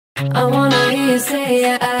I wanna hear you say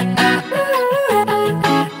that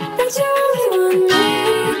you only want me.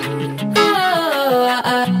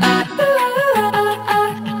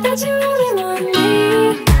 That you only want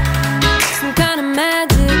me. Some kind of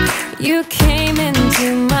magic, you came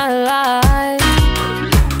into my life,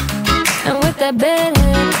 and with that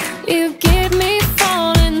bedhead, you give me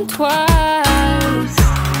falling twice.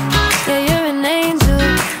 Yeah, you're an angel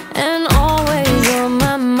and always on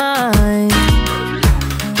my mind.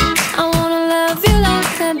 I wanna love you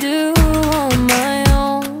like I do on my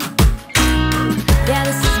own. Yeah,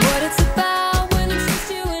 this is what it's about when it's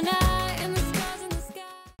just you and I and the stars in the sky.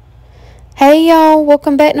 Hey y'all,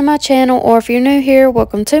 welcome back to my channel, or if you're new here,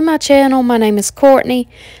 welcome to my channel. My name is Courtney.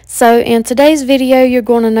 So in today's video, you're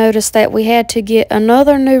going to notice that we had to get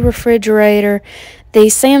another new refrigerator. The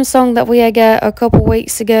Samsung that we had got a couple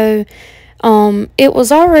weeks ago, it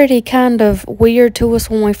was already kind of weird to us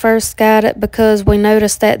when we first got it, because we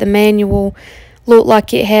noticed that the manual looked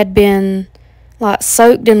like it had been like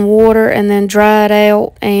soaked in water and then dried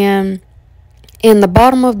out, and in the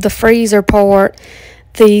bottom of the freezer part,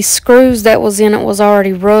 the screws that was in it was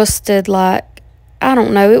already rusted. Like, I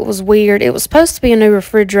don't know, it was weird. It was supposed to be a new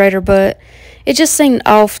refrigerator, but it just seemed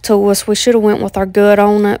off to us. We should have went with our gut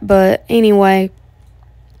on it. But anyway,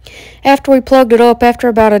 after we plugged it up, after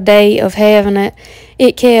about a day of having it,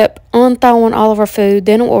 it kept unthawing all of our food.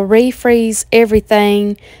 Then it will refreeze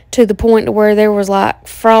everything to the point to where there was like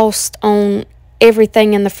frost on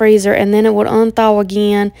everything in the freezer, and then it would unthaw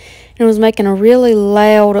again. It was making a really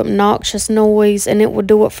loud, obnoxious noise, and it would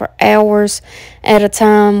do it for hours at a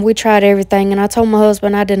time. We tried everything, and I told my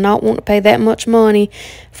husband I did not want to pay that much money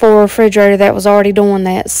for a refrigerator that was already doing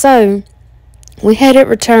that. So we had it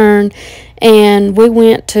returned, and we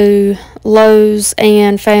went to Lowe's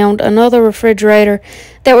and found another refrigerator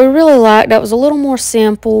that we really liked, that was a little more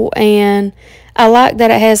simple, and I like that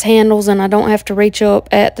it has handles and I don't have to reach up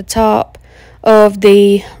at the top of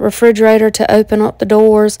the refrigerator to open up the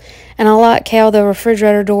doors. And I like how the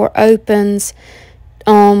refrigerator door opens,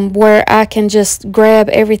 where I can just grab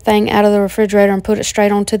everything out of the refrigerator and put it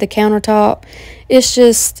straight onto the countertop.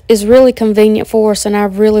 It's really convenient for us, and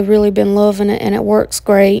I've really been loving it, and it works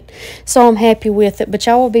great, so I'm happy with it. But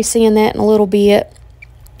y'all will be seeing that in a little bit.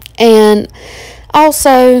 And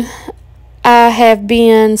also, I have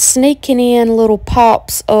been sneaking in little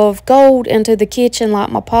pops of gold into the kitchen, like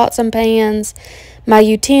my pots and pans, my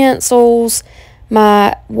utensils,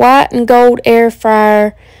 my white and gold air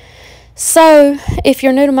fryer. So if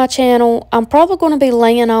you're new to my channel, I'm probably going to be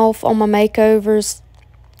laying off on my makeovers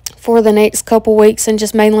for the next couple weeks and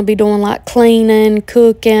just mainly be doing like cleaning,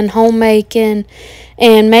 cooking, homemaking,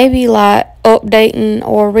 and maybe like updating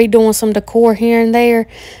or redoing some decor here and there.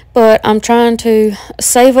 But I'm trying to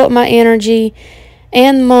save up my energy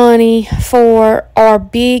and money for our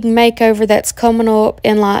big makeover that's coming up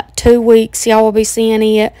in like 2 weeks. Y'all will be seeing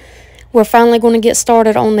it. We're finally going to get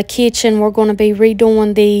started on the kitchen. We're going to be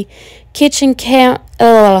redoing the kitchen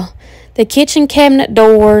cabinet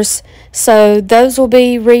doors. So those will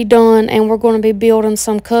be redone, and we're going to be building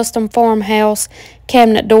some custom farmhouse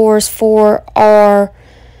cabinet doors for our,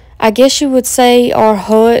 I guess you would say, our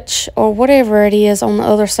hutch or whatever it is on the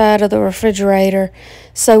other side of the refrigerator.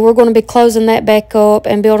 So we're going to be closing that back up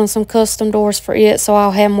and building some custom doors for it, so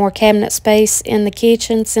I'll have more cabinet space in the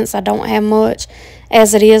kitchen, since I don't have much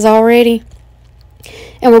as it is already.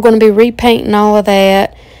 And we're going to be repainting all of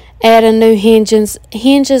that, adding new hinges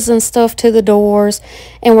and stuff to the doors,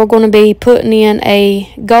 and we're going to be putting in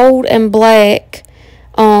a gold and black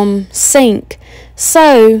sink.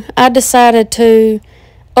 So I decided to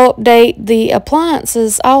update the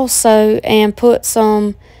appliances also and put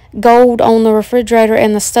some gold on the refrigerator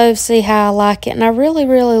and the stove, see how I like it. And I really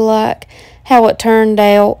like how it turned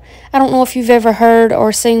out. I don't know if you've ever heard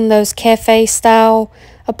or seen those cafe style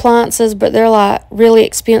appliances, but they're like really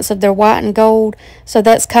expensive. They're white and gold, so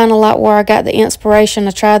that's kind of like where I got the inspiration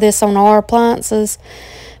to try this on our appliances.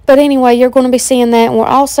 But anyway, you're going to be seeing that. And we're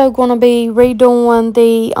also going to be redoing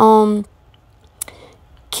the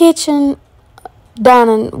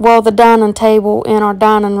the dining table in our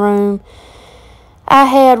dining room. I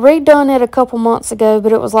had redone it a couple months ago,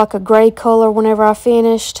 but it was like a gray color whenever I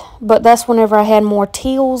finished. But that's whenever I had more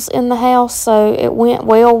teals in the house, so it went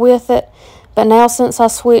well with it. But now, since I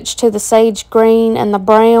switched to the sage green and the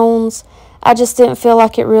browns, I just didn't feel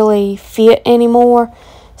like it really fit anymore.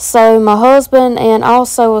 So my husband and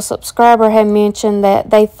also a subscriber had mentioned that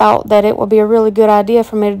they thought that it would be a really good idea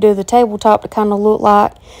for me to do the tabletop to kind of look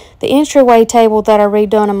like the entryway table that I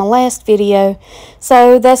redone in my last video.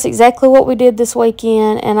 So that's exactly what we did this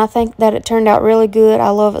weekend, and I think that it turned out really good. I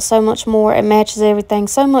love it so much more. It matches everything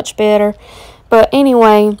so much better. But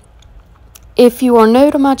anyway, If you are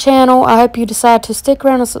new to my channel, I hope you decide to stick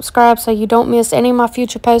around and subscribe so you don't miss any of my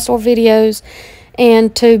future posts or videos,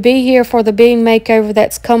 and to be here for the big makeover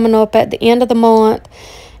that's coming up at the end of the month.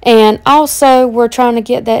 And also, we're trying to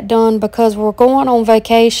get that done because we're going on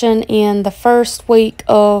vacation in the first week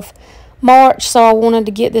of March, so I wanted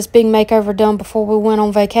to get this big makeover done before we went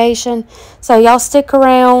on vacation. So y'all stick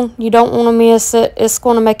around. You don't want to miss it. It's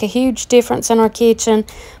going to make a huge difference in our kitchen.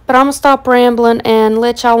 But I'm going to stop rambling and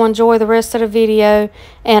let y'all enjoy the rest of the video,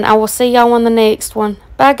 and I will see y'all on the next one.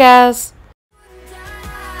 Bye, guys.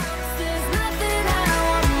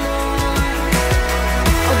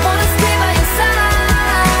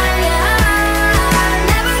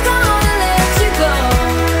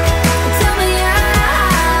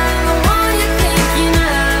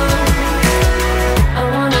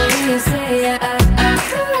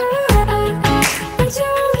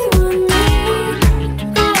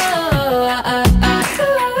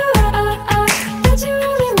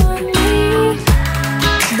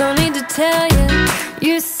 Tell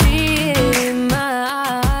you see it in my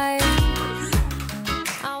eyes.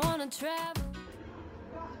 I wanna travel.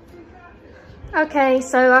 Okay,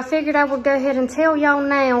 so I figured I would go ahead and tell y'all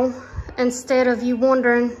now, instead of you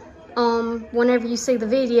wondering whenever you see the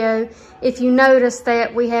video, if you notice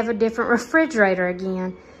that we have a different refrigerator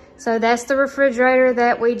again. So that's the refrigerator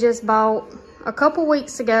that we just bought a couple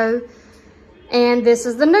weeks ago, and this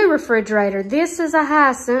is the new refrigerator. This is a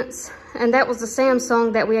Hisense, and that was the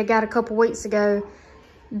Samsung that we had got a couple weeks ago.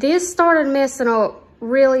 This started messing up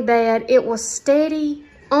really bad. It was steady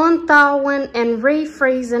unthawing and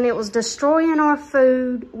refreezing. It was destroying our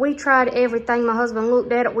food. We tried everything. My husband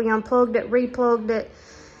looked at it. We unplugged it, replugged it.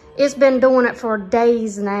 It's been doing it for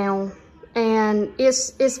days now, and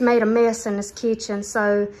it's made a mess in this kitchen.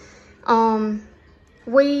 So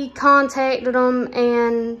we contacted them,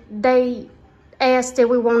 and they asked if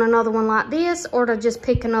we want another one like this or to just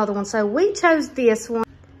pick another one. So we chose this one.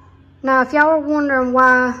 Now, if y'all are wondering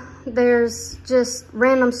why there's just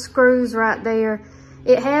random screws right there,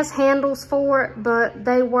 it has handles for it, but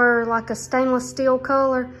they were like a stainless steel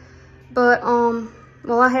color. But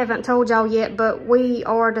well, I haven't told y'all yet, but we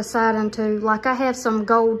are deciding to, like, I have some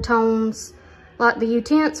gold tones, like the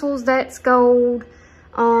utensils, that's gold.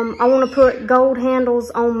 I want to put gold handles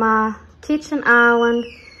on my kitchen island.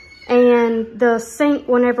 And the sink,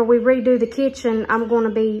 whenever we redo the kitchen, we're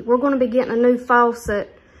going to be getting a new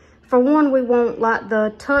faucet. For one, we want like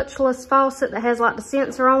the touchless faucet that has like the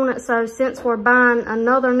sensor on it. So since we're buying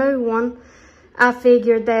another new one, I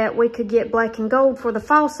figured that we could get black and gold for the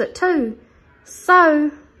faucet too.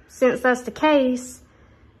 So since that's the case,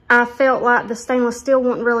 I felt like the stainless steel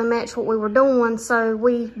wouldn't really match what we were doing. So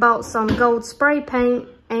we bought some gold spray paint,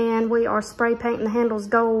 and we are spray painting the handles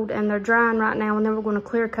gold, and they're drying right now, and then we're going to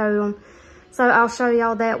clear coat them. So I'll show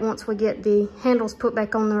y'all that once we get the handles put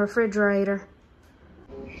back on the refrigerator.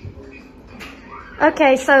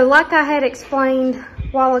 Okay, so like I had explained a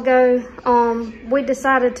while ago, we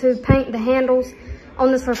decided to paint the handles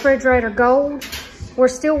on this refrigerator gold. We're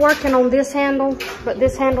still working on this handle, but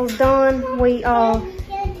this handle's done. We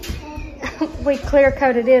clear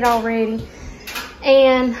coated it already.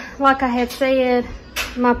 And like I had said,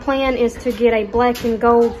 my plan is to get a black and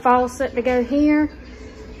gold faucet to go here.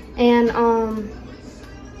 And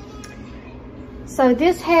so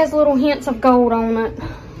this has little hints of gold on it.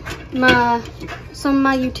 Some of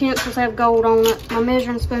my utensils have gold on it. My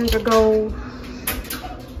measuring spoons are gold.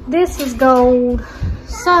 This is gold.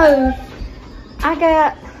 So I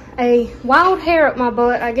got a wild hair up my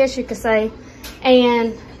butt, I guess you could say,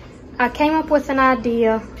 and I came up with an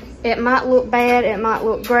idea. It might look bad, it might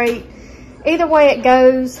look great. Either way it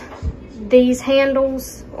goes, these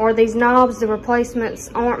handles or these knobs, the replacements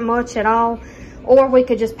aren't much at all, or we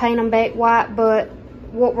could just paint them back white. But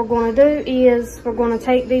what we're going to do is we're going to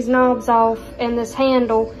take these knobs off and this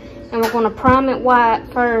handle, and we're going to prime it white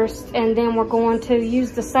first, and then we're going to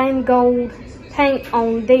use the same gold paint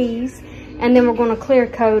on these, and then we're going to clear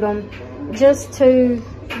coat them just to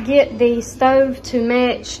get the stove to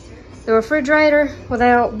match the refrigerator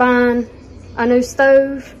without buying a new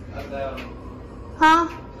stove. Huh?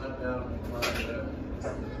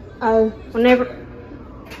 Oh, whenever.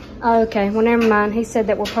 Okay, well, never mind. He said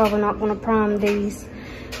that we're probably not going to prime these.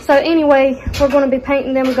 So anyway, we're going to be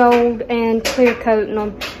painting them gold and clear coating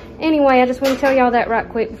them. Anyway, I just want to tell y'all that right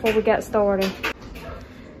quick before we got started.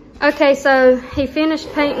 Okay, so he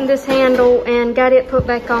finished painting this handle and got it put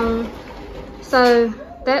back on. So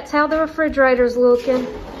that's how the refrigerator's looking.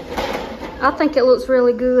 I think it looks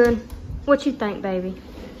really good. What you think, baby?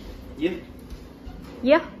 Yeah.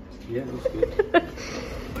 Yeah? Yeah, looks good.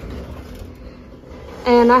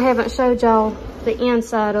 And I haven't showed y'all the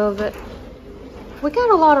inside of it. we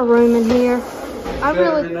got a lot of room in here.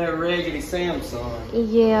 Better than that raggedy Samsung.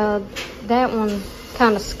 Yeah, that one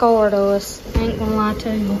kind of scarred us. Ain't gonna lie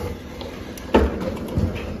to you.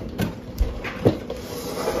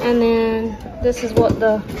 And then this is what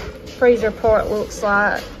the freezer part looks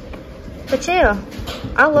like. But yeah,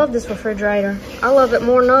 I love this refrigerator. I love it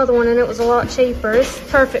more than the other one, and it was a lot cheaper. It's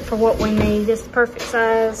perfect for what we need. It's the perfect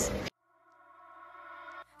size.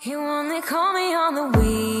 You only call me on the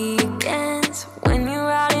weekends when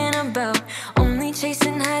you're out and about, only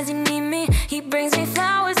chasing highs. You need me. He brings me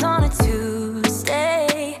flowers on a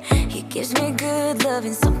Tuesday. He gives me good love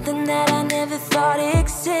and something that I never thought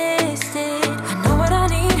existed. I know what I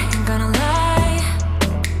need, ain't gonna lie.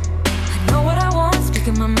 I know what I want,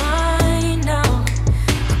 speaking my mind now.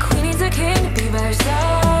 A queen needs a king to be by her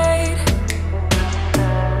side.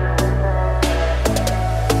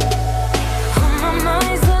 On my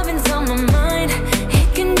mind's loving's on my mind. He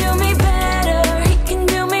can do me better, he can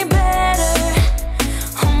do me better.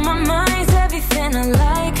 On my mind's everything I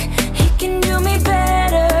like. He can do me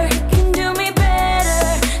better, he can do me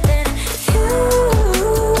better than you.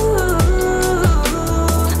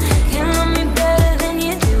 Can love me better than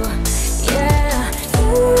you do, yeah.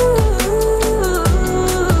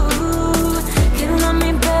 You can love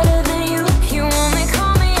me better than you. You only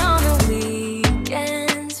call me on the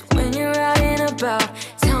weekends when you're out and about.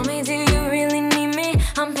 Tell me, do you really need me?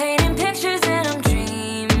 I'm painting pictures and I'm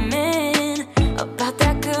dreaming about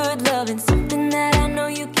that good love and something that I know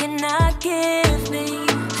you cannot give me.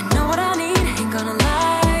 I know what I need, ain't gonna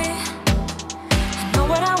lie. I know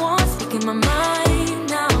what I want, speaking my mind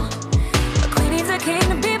now. A queen needs a king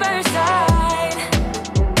to be by her side.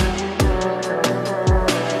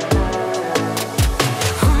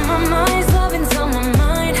 On my mind's loving's on my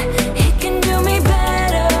mind. He can do me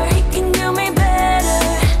better, he can do me better.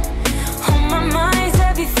 On my mind's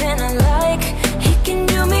everything I like. He can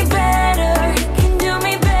do me better, he can do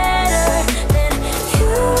me better than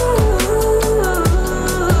you.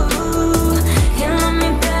 Can love me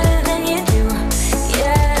better than you do,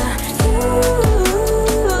 yeah. You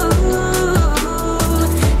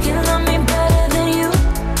can love me better than you.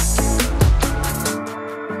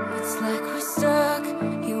 It's like we're stuck,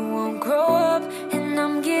 you won't grow up, and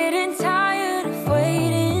I'm getting tired of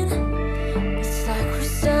waiting. It's like we're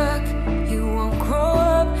stuck, you won't grow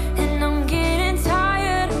up, and I'm getting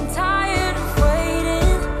tired, I'm tired of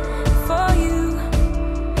waiting for you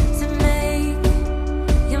to make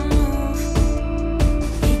your move.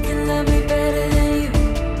 He can love me better than you.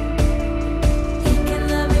 He can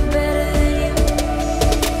love me better than you.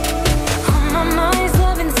 On my mind's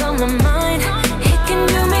loving's on my mind. He can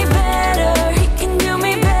do me better, he can do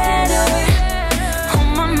me better. On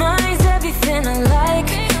my mind's everything I like.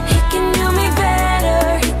 He can do me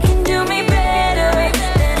better, he can do me better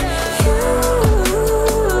than you.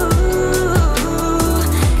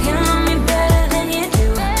 Can love me better than you do,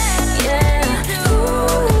 yeah.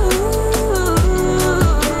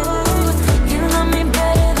 Can love me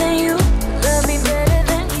better than you. Love me better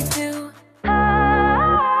than you do.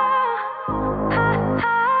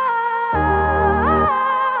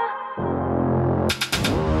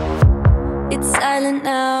 It's silent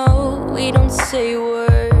now, we don't say a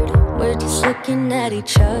word. We're just looking at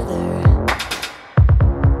each other.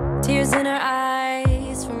 Tears in our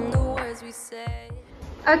eyes from the words we say.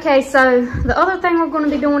 Okay, so the other thing we're going to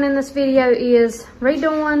be doing in this video is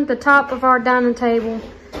redoing the top of our dining table.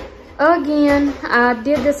 Again, I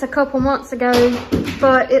did this a couple months ago,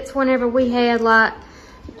 but it's whenever we had like,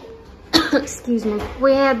 excuse me,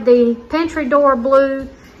 we had the pantry door blue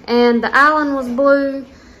and the island was blue.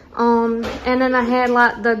 And then I had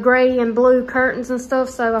like the gray and blue curtains and stuff,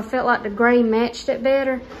 so I felt like the gray matched it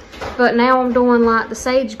better. But now I'm doing like the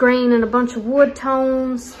sage green and a bunch of wood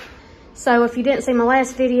tones. So if you didn't see my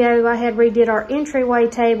last video, I had redid our entryway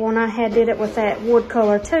table and I had did it with that wood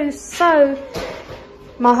color too. So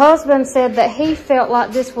my husband said that he felt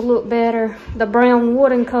like this would look better, the brown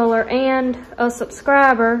wooden color, and a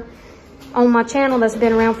subscriber on my channel that's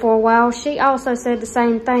been around for a while, she also said the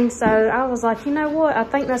same thing. So I was like, you know what, I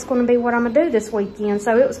think that's going to be what I'm going to do this weekend.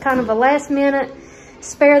 So it was kind of a last minute,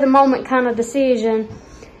 spare the moment kind of decision.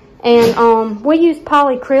 And we used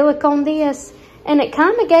polyacrylic on this, and it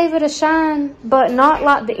kind of gave it a shine, but not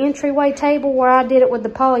like the entryway table where I did it with the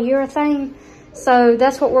polyurethane. So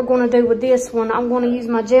that's what we're going to do with this one. I'm going to use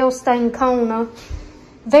my gel stain Kona,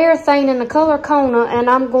 Varathane in the color Kona, and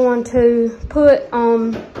I'm going to put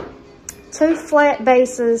two flat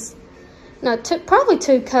bases, no, probably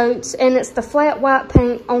two coats, and it's the flat white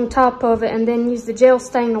paint on top of it, and then use the gel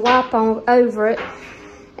stain to wipe on over it.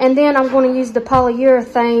 And then I'm going to use the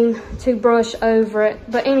polyurethane to brush over it.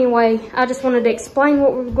 But anyway, I just wanted to explain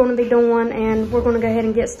what we're going to be doing, and we're going to go ahead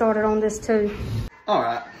and get started on this too. All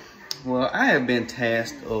right. Well, I have been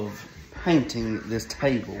tasked of painting this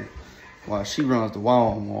table while she runs to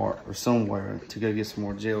Walmart or somewhere to go get some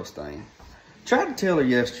more gel stain. Tried to tell her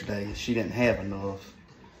yesterday she didn't have enough,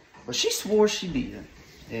 but she swore she did.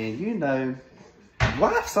 And you know,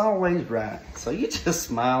 wife's always right, so you just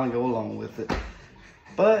smile and go along with it.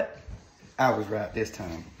 But I was right this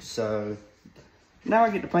time, so now I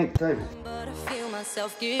get to paint the table. But I feel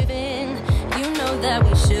myself giving. You know that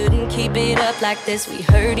we shouldn't keep it up like this. We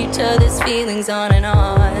hurt each other's feelings on and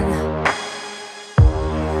on.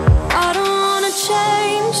 I don't wanna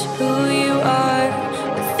change who you are.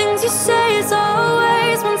 The things you say is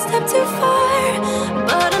always one step too far.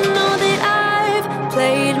 But I know that I've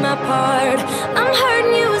played my part. I'm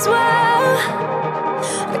hurting you as well.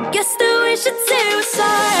 I guess that we should say we're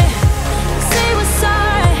sorry. Say we're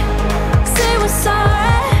sorry. Say we're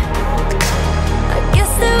sorry. I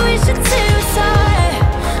guess that we should say we're sorry.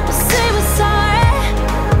 Say we're sorry.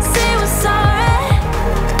 Say we're sorry.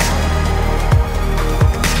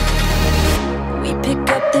 We pick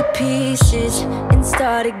up the pieces and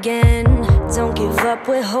start again. Don't give up,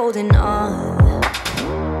 we're holding on.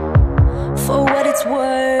 For what it's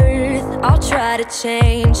worth, I'll try to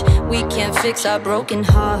change. We can't fix our broken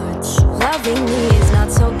hearts. Loving me is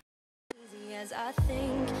not so easy as I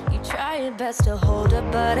think. You try your best to hold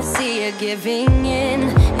up, but I see you giving in.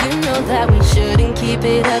 You know that we shouldn't keep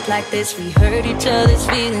it up like this. We hurt each other's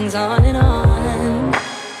feelings on and on.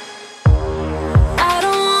 I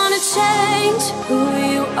don't wanna change who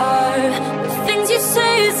you are. The things you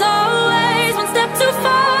say is always one step too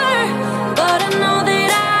far. But I know that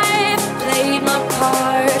my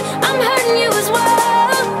part. I'm hurting you as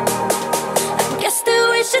well. I guess that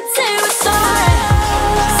we should say we're sorry.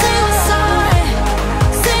 Say we're sorry.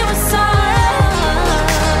 Say we're sorry.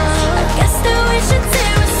 I guess that we should say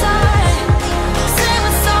we're sorry. Say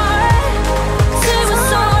we're sorry. Say we're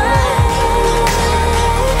sorry.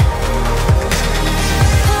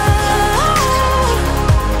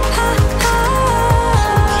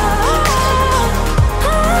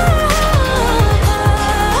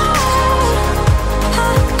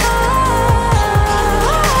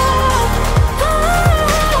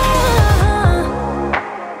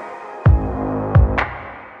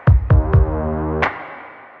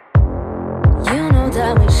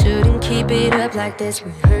 That we shouldn't keep it up like this.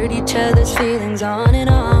 We hurt each other's feelings on and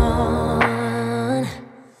on.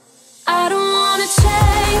 I don't wanna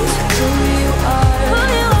change who you are.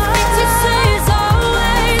 The things you say is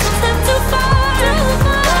always one step too far.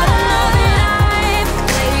 But I know that I've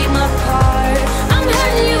played my part. I'm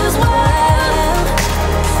hurting you as well.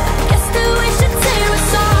 I guess that we should say we're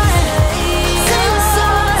sorry. Say we're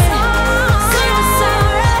sorry. Say we're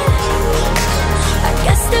sorry. I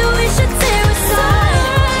guess that we should say we're sorry.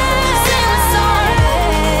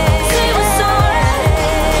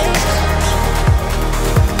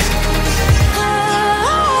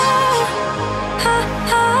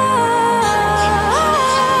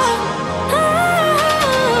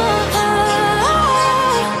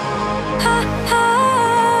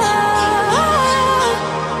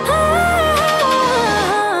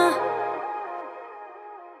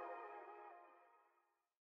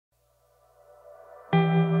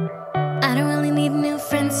 I don't really need a new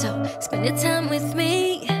friend, so spend your time with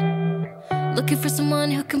me. Looking for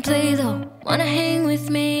someone who can play though, wanna hang with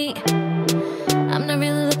me. I'm not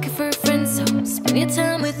really looking for a friend, so spend your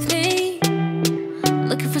time with me.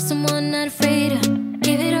 Looking for someone not afraid to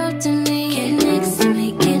give it all to me. Get next to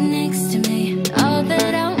me, get next to me. All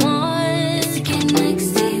that I want is to get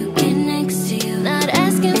next to you, get next to you. Not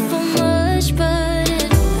asking for much, but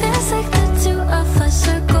it feels like the two of us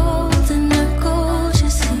are golden, are gold, you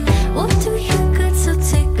see. We'll do you good, so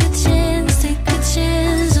take a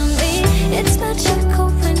chance on me. It's magical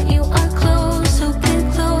when you are close, so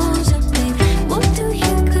get closer, babe. We'll do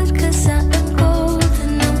you good, cause I am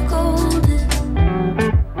golden, I'm golden.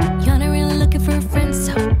 You're not really looking for a friend.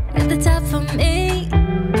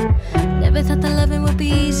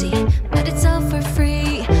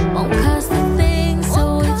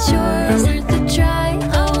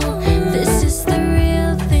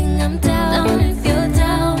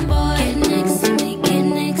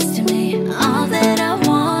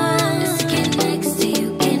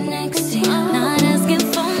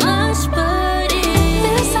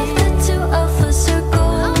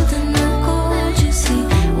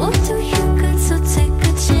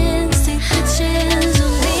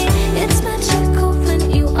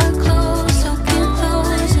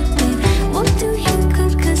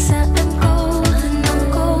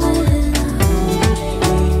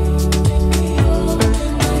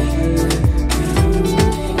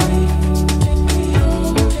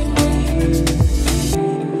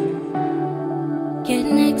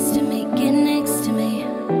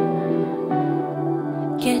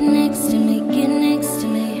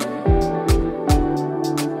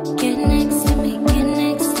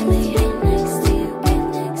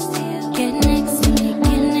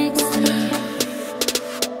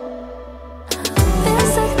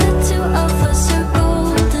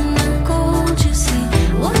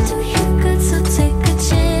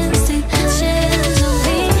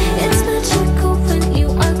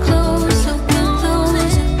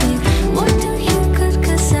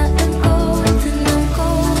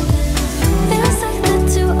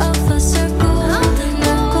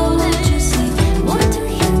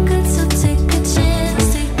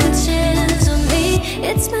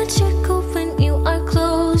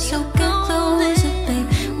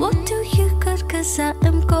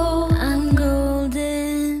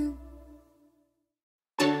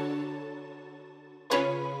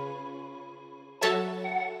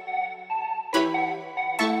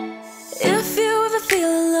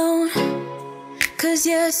 'Cause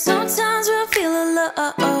yeah, sometimes we'll feel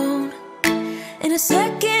alone. In a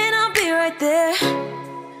second I'll be right there.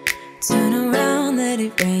 Turn around, let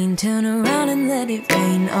it rain. Turn around and let it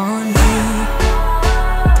rain on me.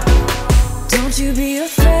 Don't you be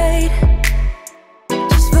afraid,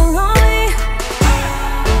 just follow me.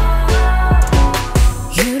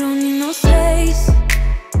 You don't need no space,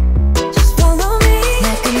 just follow me.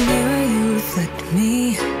 Like a mirror you reflect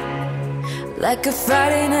me. Like a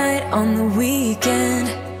Friday night on the weekend,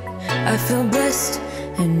 I feel blessed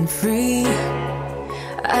and free.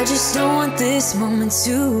 I just don't want this moment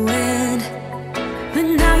to end. But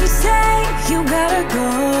now you say you gotta go.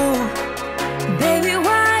 Baby,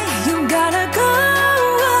 why you gotta go?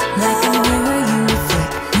 Like a mirror you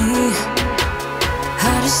reflect me.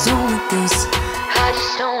 I just don't want this, I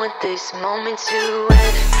just don't want this moment to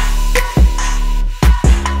end.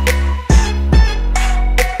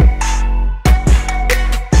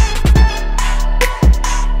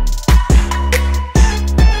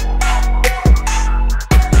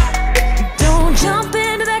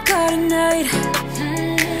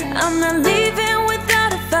 I'm not leaving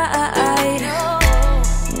without a fight.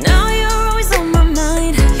 Now you're always on my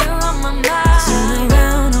mind. You're on my mind. Turn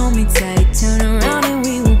around, hold me tight. Turn around and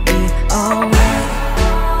we will be alright.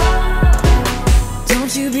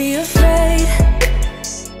 Don't you be afraid,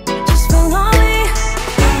 just follow me.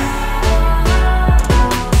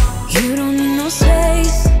 You don't need no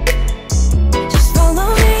space, just follow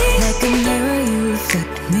me. Like a mirror you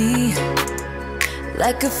reflect me.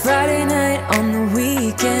 Like a Friday night on the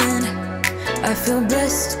weekend, I feel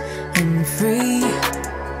blessed and free.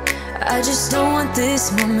 I just don't want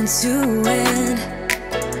this moment to end.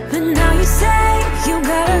 But now you say you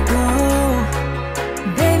gotta go.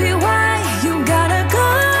 Baby, why you gotta go?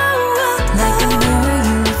 Like a mirror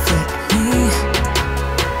you reflect me.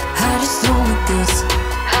 I just don't want this,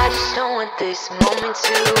 I just don't want this moment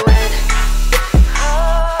to end.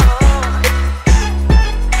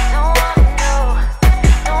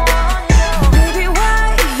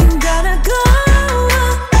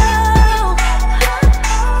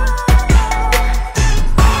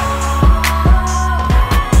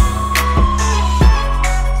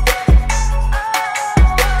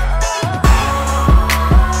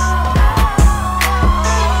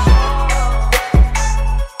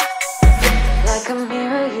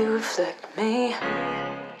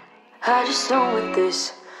 I just don't want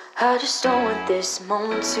this, I just don't want this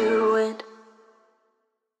moment to end.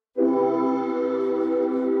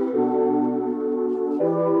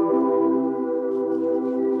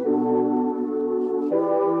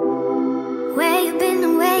 Where you been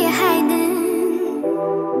and where you hiding?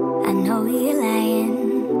 I know you're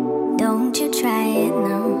lying, don't you try it,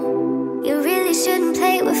 no. You really shouldn't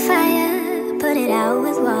play with fire, put it out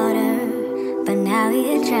with water, but now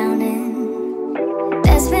you're drowning.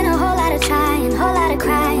 There's been a whole lot of trying, whole lot of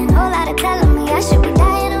crying, whole lot of telling me I should be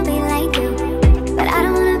dying or be like you, but I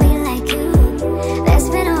don't wanna be like you. There's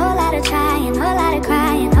been a whole lot of trying, whole lot of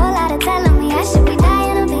crying, whole lot of telling me I should be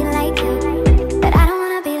dying or be like you, but I don't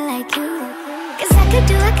wanna be like you. 'Cause I could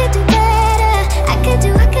do better, I could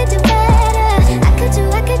do better,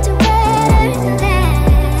 I could do better than that.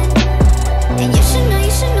 And you should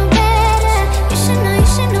know better, you should know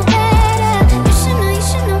better, you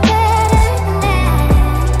should know better than that.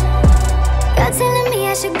 You're telling me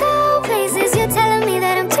I should go places, you're telling me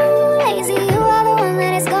that I'm too lazy. You are the one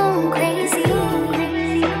that is going crazy,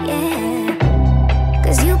 yeah.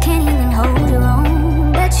 'Cause you can't even hold your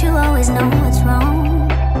own, but you always know what's wrong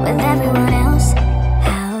with everyone else.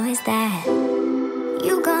 How is that?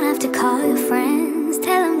 You gonna have to call your friends,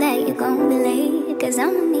 tell them that you're gonna be late, 'cause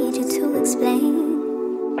I'ma need you to explain.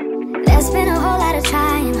 There's been a whole lot of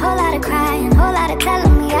trying, whole lot of crying, whole lot of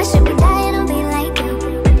telling me I should be dying or be like you,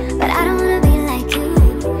 but I don't wanna be like you.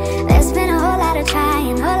 There's been a whole lot of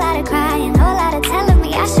trying, whole lot of crying, whole lot of telling me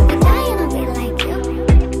I should be dying or be like you,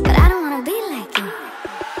 but I don't wanna be like you.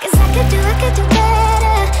 'Cause I could do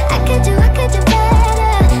better, I could do better,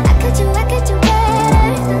 I could do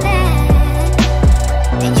better than that.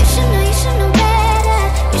 And you should know better,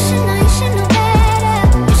 you should know better,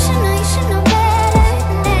 you should know better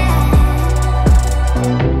than that.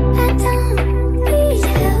 I don't need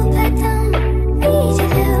your help, I don't need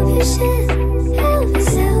your help, you should help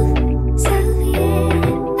yourself, yeah.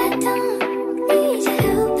 I don't need your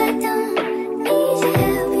help, I don't need your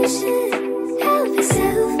help, you should help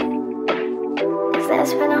yourself. 'Cause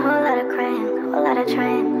there's been a whole lot of crying, whole lot of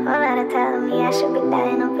trying, whole lot of telling me I should be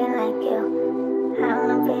dying or be like you. I don't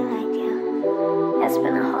wanna be like you. There's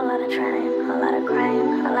been a whole lot of trying, whole lot of crying,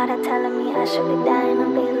 whole lot of telling me I should be dying or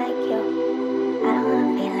be like you. I don't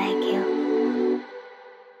wanna be like you.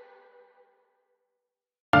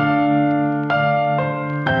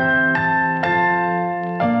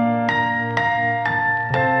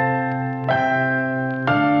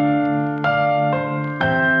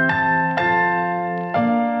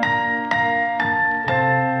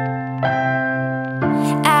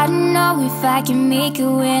 make it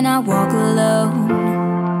when I walk alone?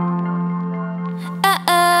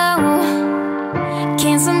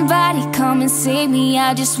 Can somebody come and save me?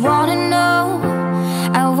 I just wanna know,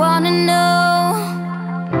 I wanna know.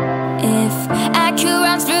 If I could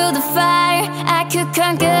run through the fire, I could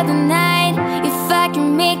conquer the night. If I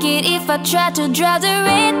can make it, if I try to draw the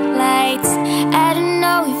red lights. I don't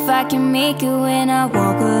know if I can make it when I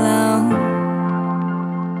walk alone.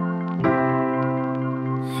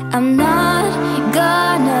 I'm not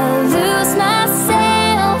gonna lose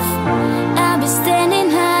myself. I'll be standing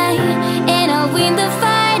high and I'll win the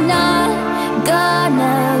fight. Not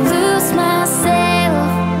gonna lose myself.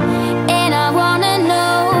 And I wanna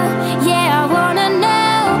know, yeah, I wanna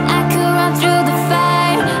know. I could run through the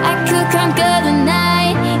fire, I could conquer the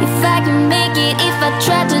night. If I can make it, if I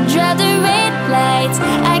try to draw the red lights.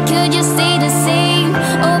 I could just stay the same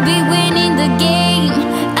or be winning the game.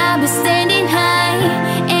 I'll be standing high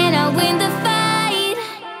and I'll win the fight.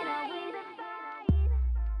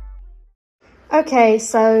 Okay,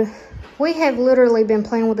 so we have literally been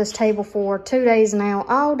playing with this table for 2 days now,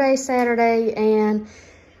 all day Saturday and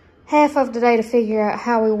half of the day to figure out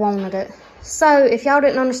how we wanted it. So if y'all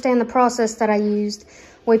didn't understand the process that I used,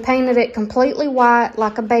 we painted it completely white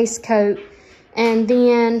like a base coat, and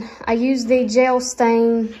then I used the gel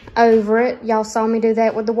stain over it. Y'all saw me do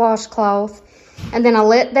that with the washcloth, and then I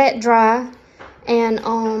let that dry, and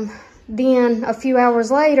then a few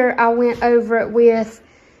hours later I went over it with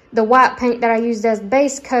the white paint that I used as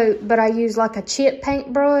base coat, but I used like a chip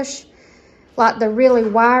paintbrush, like the really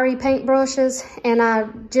wiry paintbrushes, and I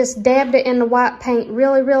just dabbed it in the white paint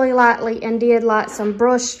really, really lightly and did like some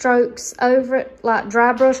brush strokes over it, like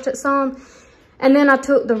dry brushed it some. And then I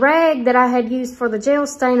took the rag that I had used for the gel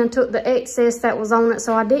stain and took the excess that was on it.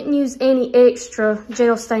 So I didn't use any extra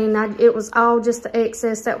gel stain. It was all just the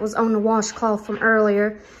excess that was on the washcloth from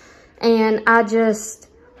earlier. And I just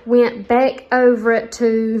went back over it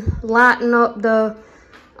to lighten up the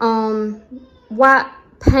white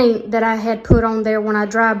paint that I had put on there when I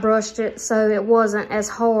dry brushed it, so it wasn't as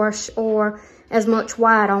harsh or as much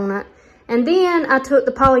white on it. And then I took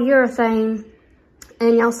the polyurethane,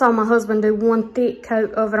 and y'all saw my husband do one thick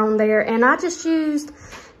coat of it on there, and I just used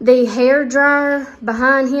the hair dryer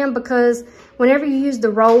behind him because whenever you use the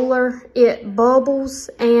roller it bubbles,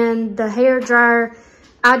 and the hair dryer,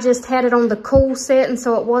 I just had it on the cool setting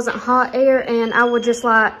so it wasn't hot air, and I would just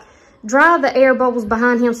like dry the air bubbles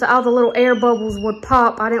behind him so all the little air bubbles would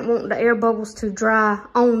pop. I didn't want the air bubbles to dry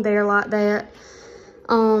on there like that.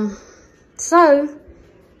 So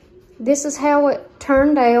this is how it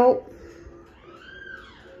turned out.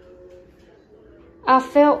 I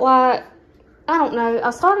felt like, I don't know,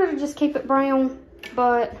 I started to just keep it brown,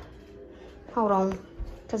 but hold on,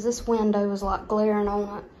 because this window was like glaring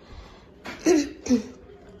on it.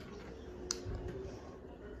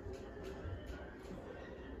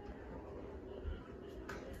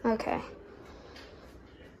 Okay.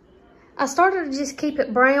 I started to just keep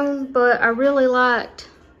it brown, but I really liked,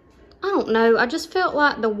 I don't know, I just felt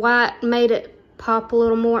like the white made it pop a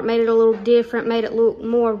little more. It made it a little different, made it look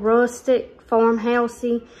more rustic,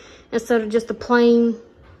 farmhousey, instead of just a plain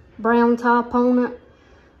brown top on it.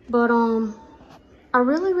 But I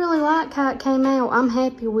really, really like how it came out. I'm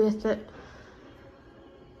happy with it.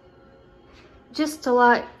 Just to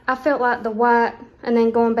like, I felt like the white and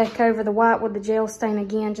then going back over the white with the gel stain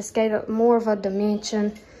again just gave it more of a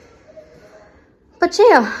dimension. But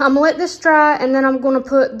yeah, I'm gonna let this dry and then I'm gonna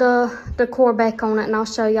put the decor back on it, and I'll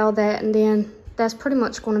show y'all that, and then that's pretty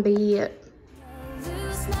much gonna be it.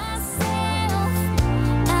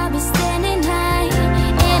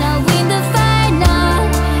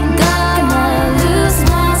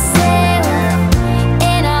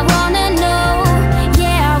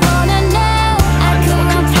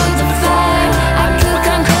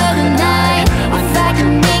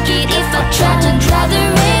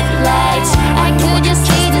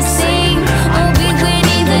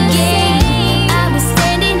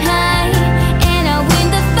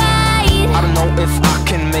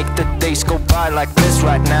 Like this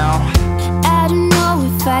right now. I don't know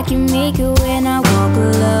if I can make it when I walk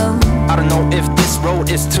alone. I don't know if this road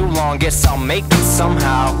is too long. Guess I'll make it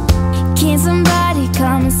somehow. Can somebody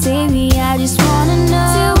come and save me? I just wanna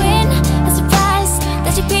know. To win a surprise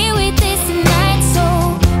that you pay with this tonight. So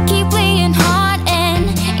keep playing hard and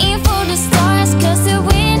aim for the stars. Cause to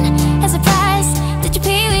win a surprise that you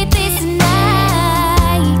pay with this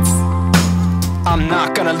tonight. I'm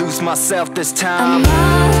not gonna lose myself this time. I'm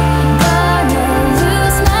not gonna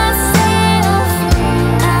lose myself.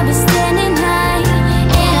 I'll be standing high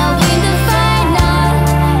and I'll win the fight. Not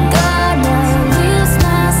gonna lose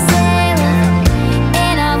myself.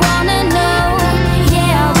 And I wanna know,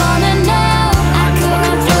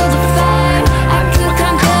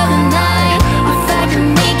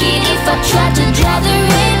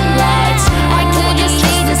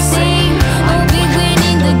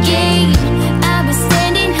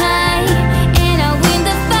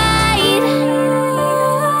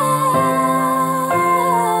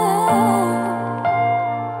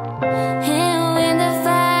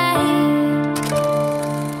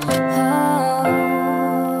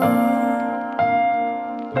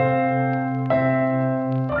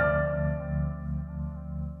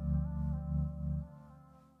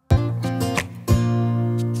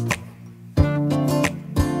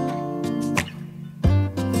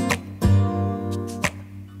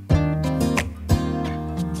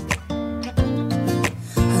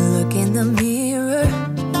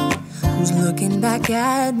 back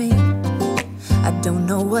at me. I don't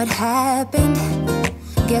know what happened.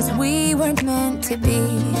 Guess we weren't meant to be.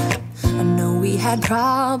 I know we had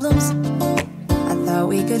problems. I thought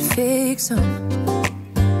we could fix them,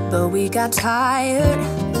 but we got tired.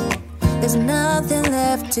 There's nothing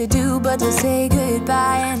left to do but to say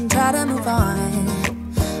goodbye and try to move on.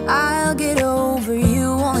 I'll get over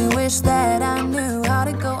you, only wish that I knew